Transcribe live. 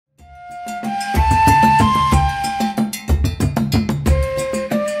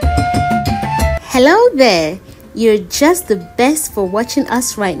Hello there! You're just the best for watching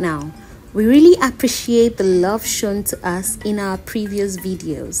us right now. We really appreciate the love shown to us in our previous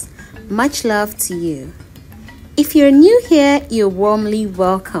videos. Much love to you. If you're new here, you're warmly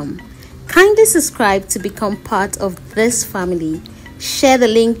welcome. Kindly subscribe to become part of this family. Share the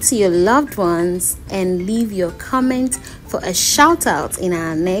link to your loved ones and leave your comment for a shout out in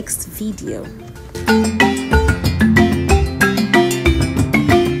our next video.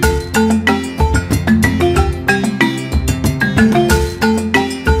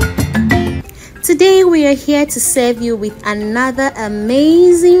 Today we are here to serve you with another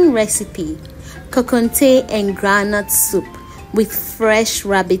amazing recipe, kokonte and groundnut soup with fresh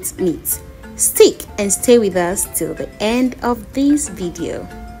rabbit meat. Stick and stay with us till the end of this video.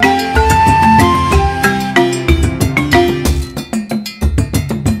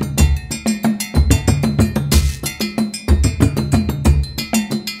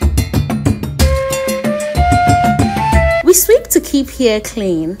 We sweep to keep here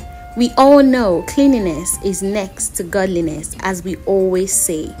clean. We all know cleanliness is next to godliness, as we always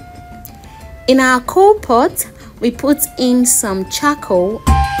say. In our coal pot, we put in some charcoal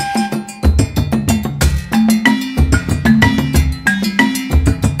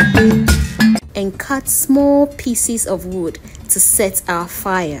and cut small pieces of wood to set our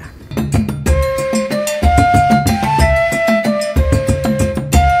fire.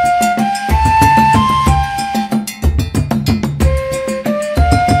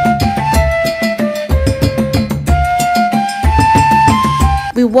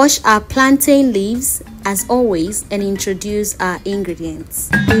 We wash our plantain leaves as always and introduce our ingredients.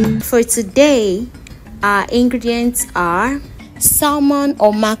 For today, our ingredients are salmon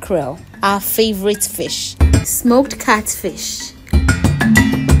or mackerel, our favorite fish, smoked catfish,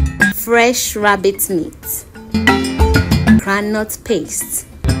 fresh rabbit meat, groundnut paste,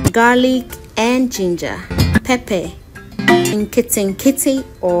 garlic and ginger, pepper, nkiti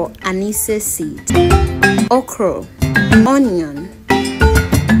or anise seed, okra, onion,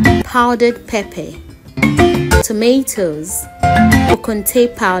 powdered pepper, tomatoes,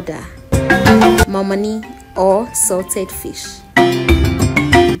 kokonte powder, momoni or salted fish,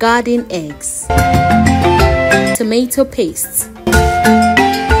 garden eggs, tomato paste,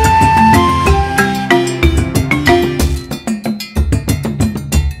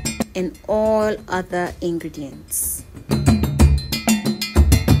 and all other ingredients.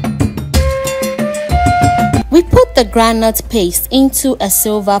 We put the groundnut paste into a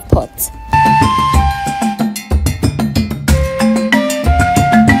silver pot.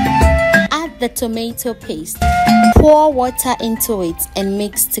 Add the tomato paste. Pour water into it and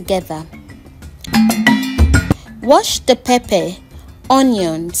mix together. Wash the pepper,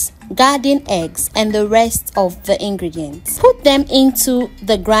 onions, garden eggs, and the rest of the ingredients. Put them into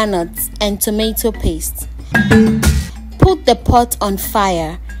the groundnuts and tomato paste. Put the pot on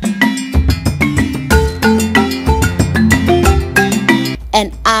fire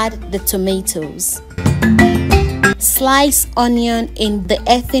and add the tomatoes. Slice onion in the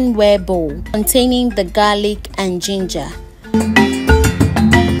earthenware bowl containing the garlic and ginger.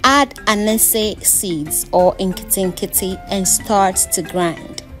 Add anise seeds or nkiti and start to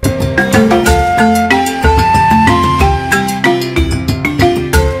grind.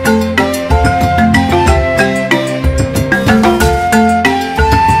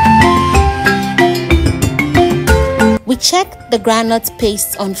 We check the groundnut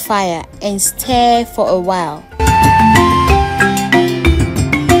paste on fire and stir for a while.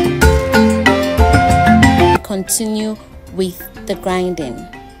 Continue with the grinding.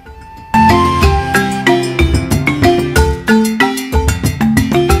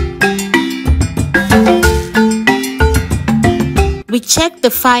 We check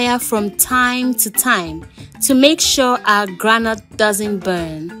the fire from time to time to make sure our groundnut doesn't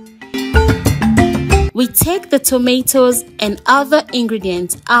burn. We take the tomatoes and other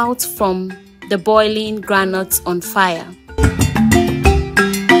ingredients out from the boiling groundnuts on fire.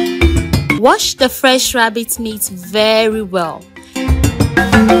 Wash the fresh rabbit meat very well.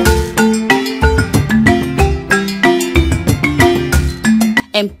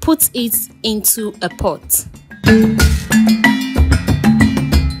 And put it into a pot.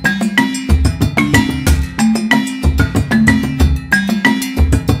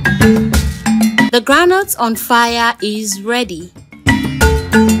 The groundnut on fire is ready.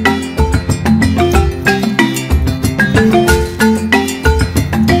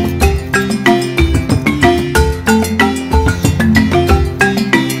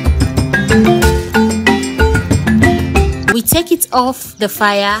 We take it off the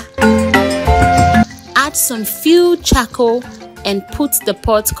fire, add some few charcoal and put the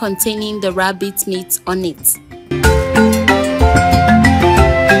pot containing the rabbit meat on it.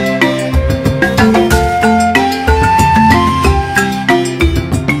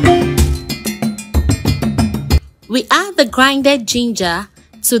 We add the grinded ginger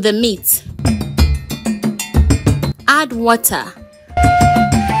to the meat. Add water,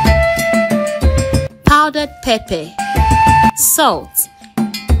 powdered pepper, salt,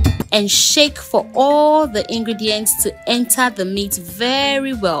 and shake for all the ingredients to enter the meat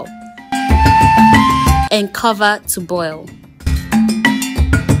very well, and cover to boil.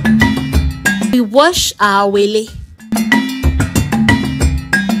 We wash our wele.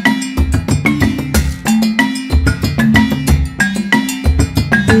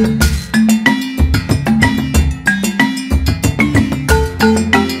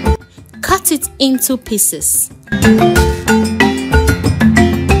 Cut it into pieces.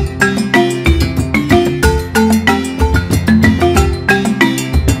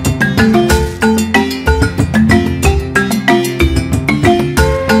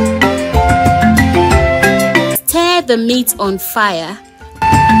 Stir the meat on fire.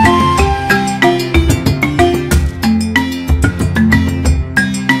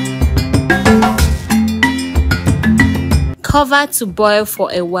 Cover to boil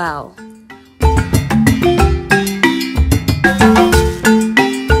for a while.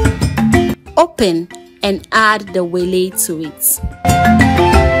 Open and add the wele to it.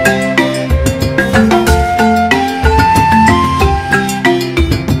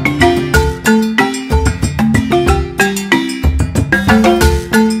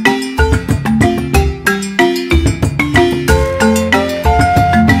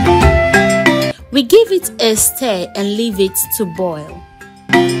 We give it a stir and leave it to boil.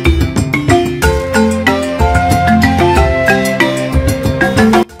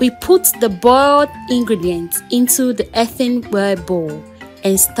 We put the boiled ingredients into the earthenware bowl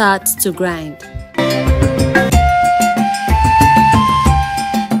and start to grind.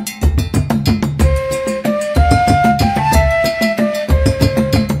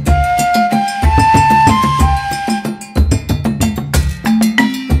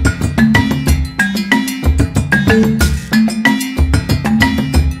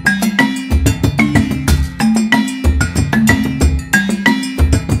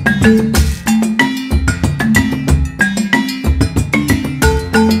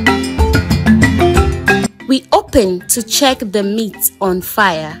 We open to check the meat on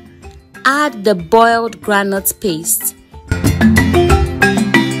fire. Add the boiled groundnut paste.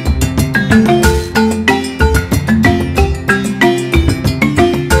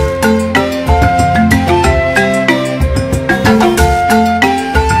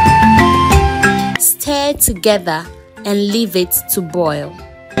 Stir together and leave it to boil.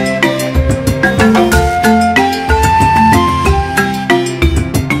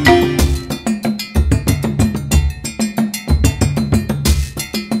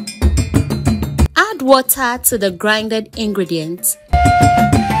 Add water to the grinded ingredients.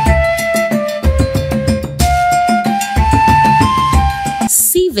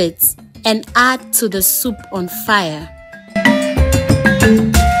 Sieve it and add to the soup on fire.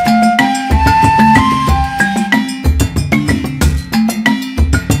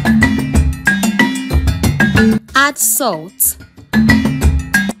 Add salt.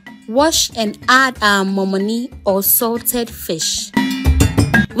 Wash and add our momoni or salted fish.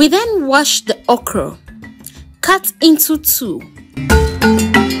 We then wash the okra. Cut into two.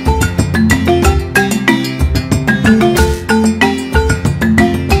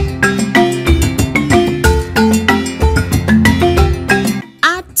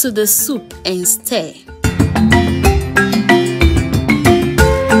 Add to the soup and stir.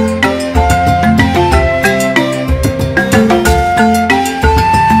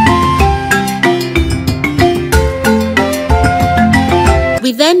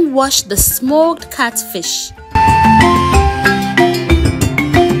 We then wash the smoked catfish.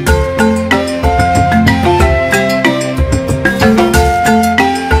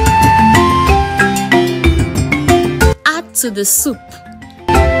 Add to the soup.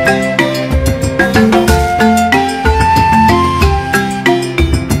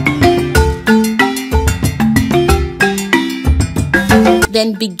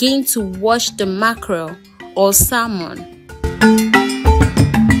 Then begin to wash the mackerel or salmon.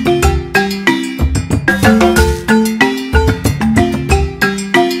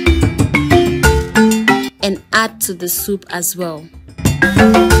 And add to the soup as well.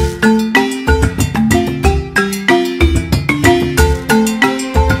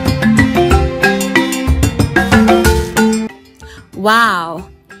 Wow,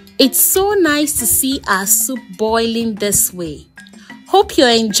 it's so nice to see our soup boiling this way. Hope you're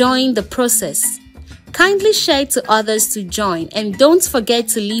enjoying the process. Kindly share to others to join, and don't forget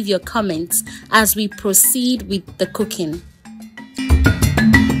to leave your comments as we proceed with the cooking.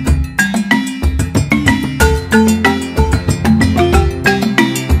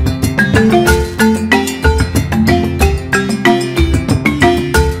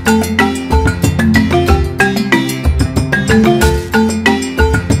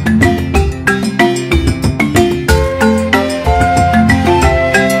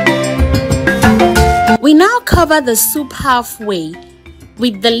 We now cover the soup halfway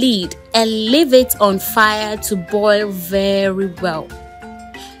with the lid and leave it on fire to boil very well.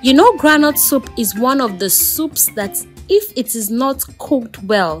 You know, groundnut soup is one of the soups that, if it is not cooked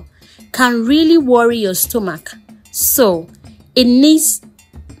well, can really worry your stomach. So it needs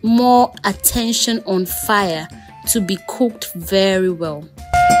more attention on fire to be cooked very well.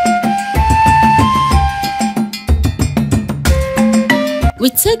 We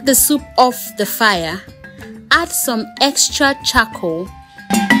take the soup off the fire, add some extra charcoal,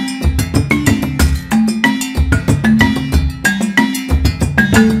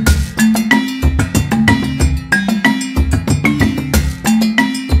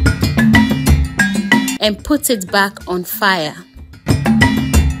 and put it back on fire.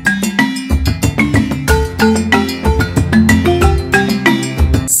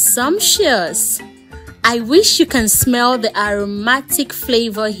 Sumptuous! I wish you can smell the aromatic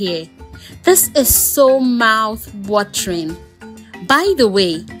flavor here. This is so mouth-watering. By the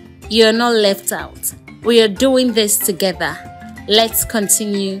way, you're not left out. We are doing this together. Let's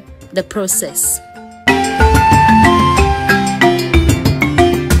continue the process.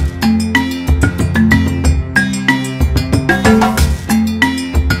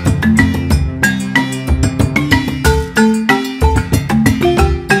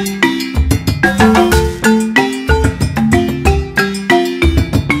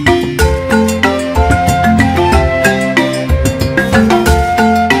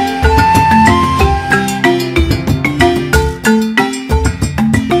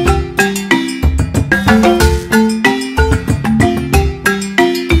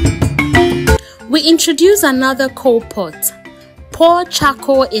 We introduce another coal pot. Pour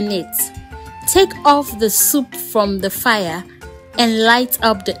charcoal in it. Take off the soup from the fire and light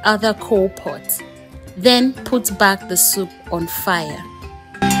up the other coal pot. Then put back the soup on fire.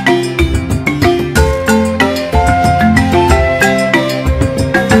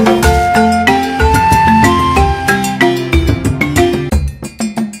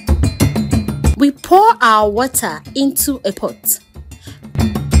 We pour our water into a pot.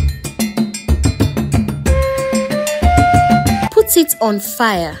 Put it on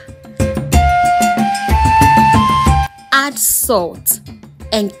fire. Add salt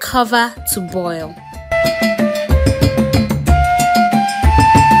and cover to boil.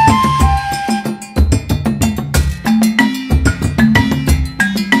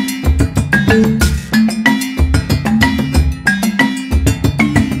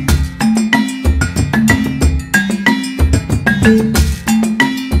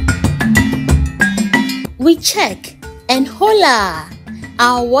 We check. And hola!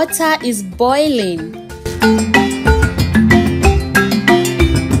 Our water is boiling.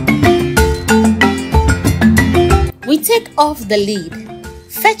 We take off the lid,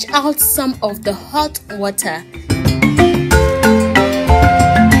 fetch out some of the hot water.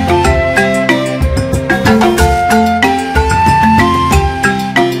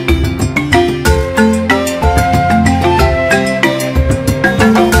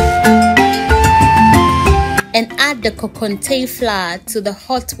 And add the kokonte flour to the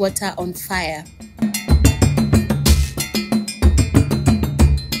hot water on fire.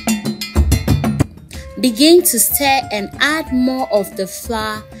 Begin to stir and add more of the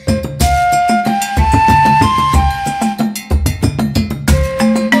flour.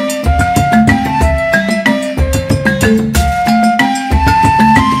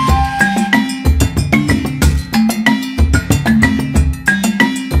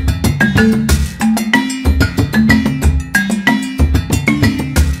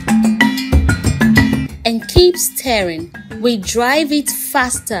 And keep stirring. We drive it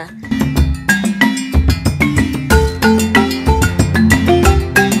faster.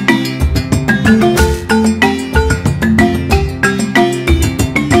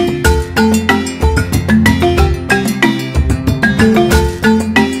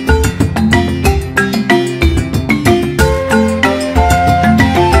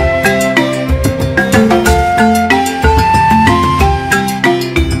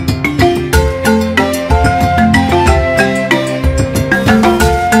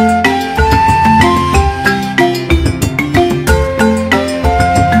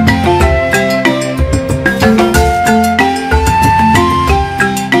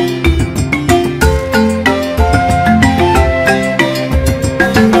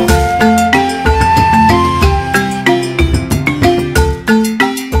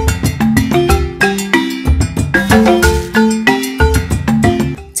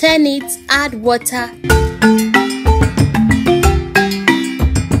 water.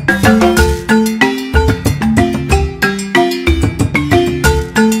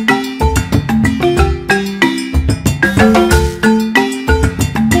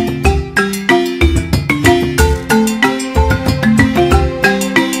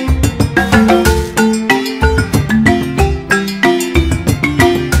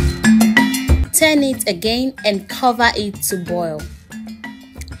 Turn it again and cover it to boil.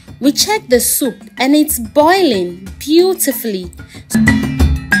 We check the soup and it's boiling beautifully.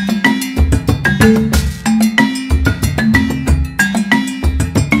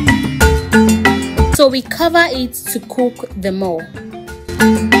 So we cover it to cook the more.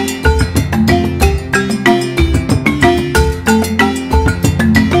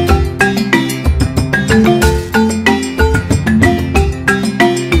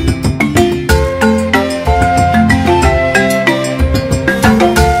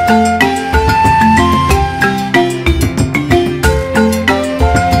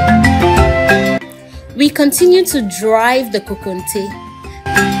 We continue to drive the kokonte.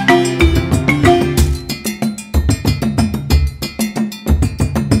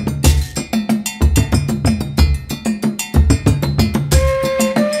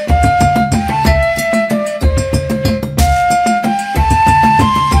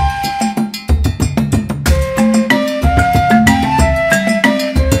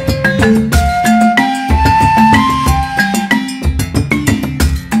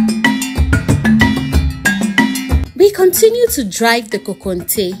 We continue to drive the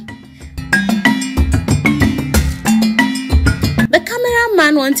kokonte. The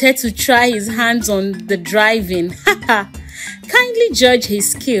cameraman wanted to try his hands on the driving. Kindly judge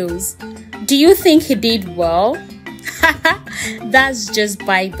his skills. Do you think he did well? That's just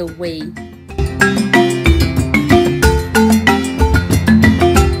by the way.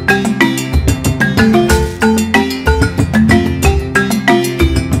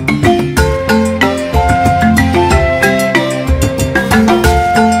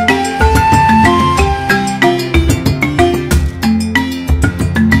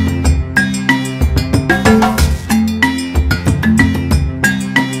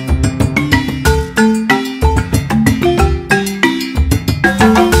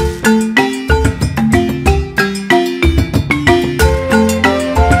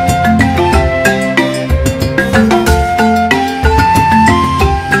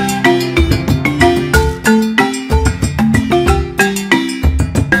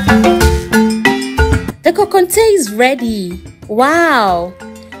 The kokonte is ready. Wow!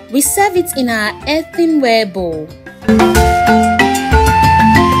 We serve it in our earthenware bowl.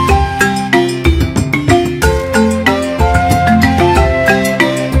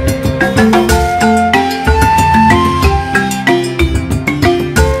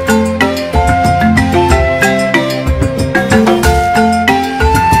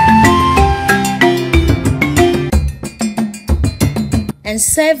 And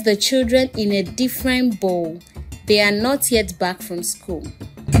serve the children in a different bowl. They are not yet back from school.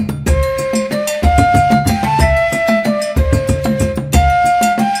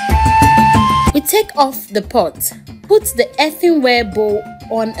 We take off the pot. Put the earthenware bowl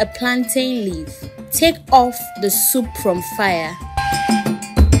on a plantain leaf. Take off the soup from fire.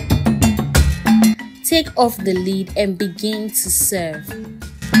 Take off the lid and begin to serve.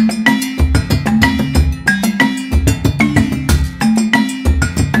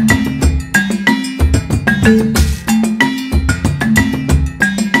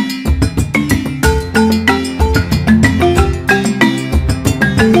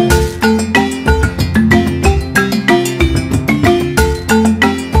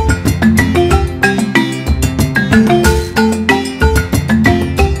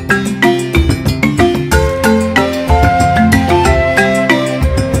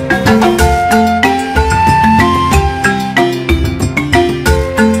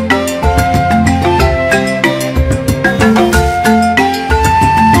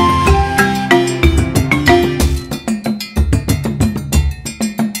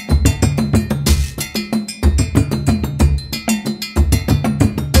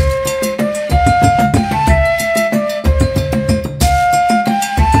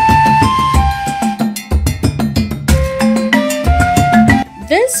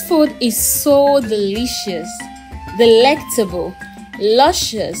 This food is so delicious, delectable,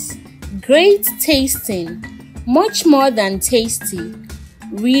 luscious, great tasting, much more than tasty,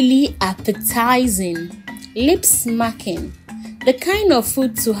 really appetizing, lip smacking, the kind of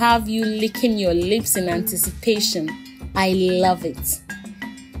food to have you licking your lips in anticipation. I love it.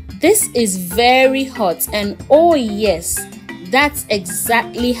 This is very hot and oh yes, That's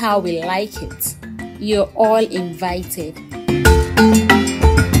exactly how we like it. You're all invited.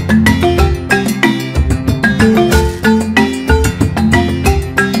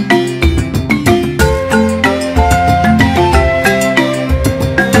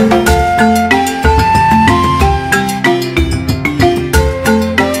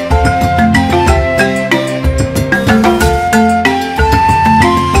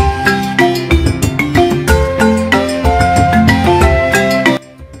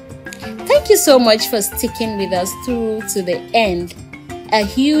 Thank you so much for sticking with us through to the end. A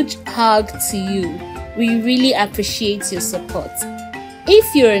huge hug to you. We really appreciate your support.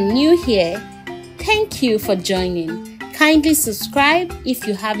 If you're new here, thank you for joining. Kindly subscribe if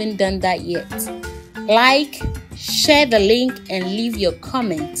you haven't done that yet. Like, share the link, and leave your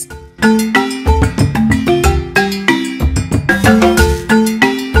comments.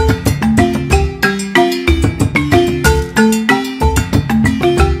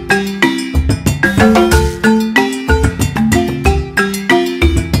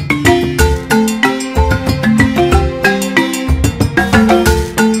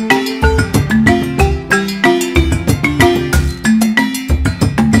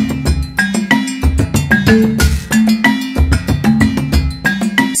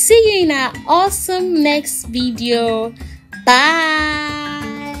 See you in our awesome next video. Bye.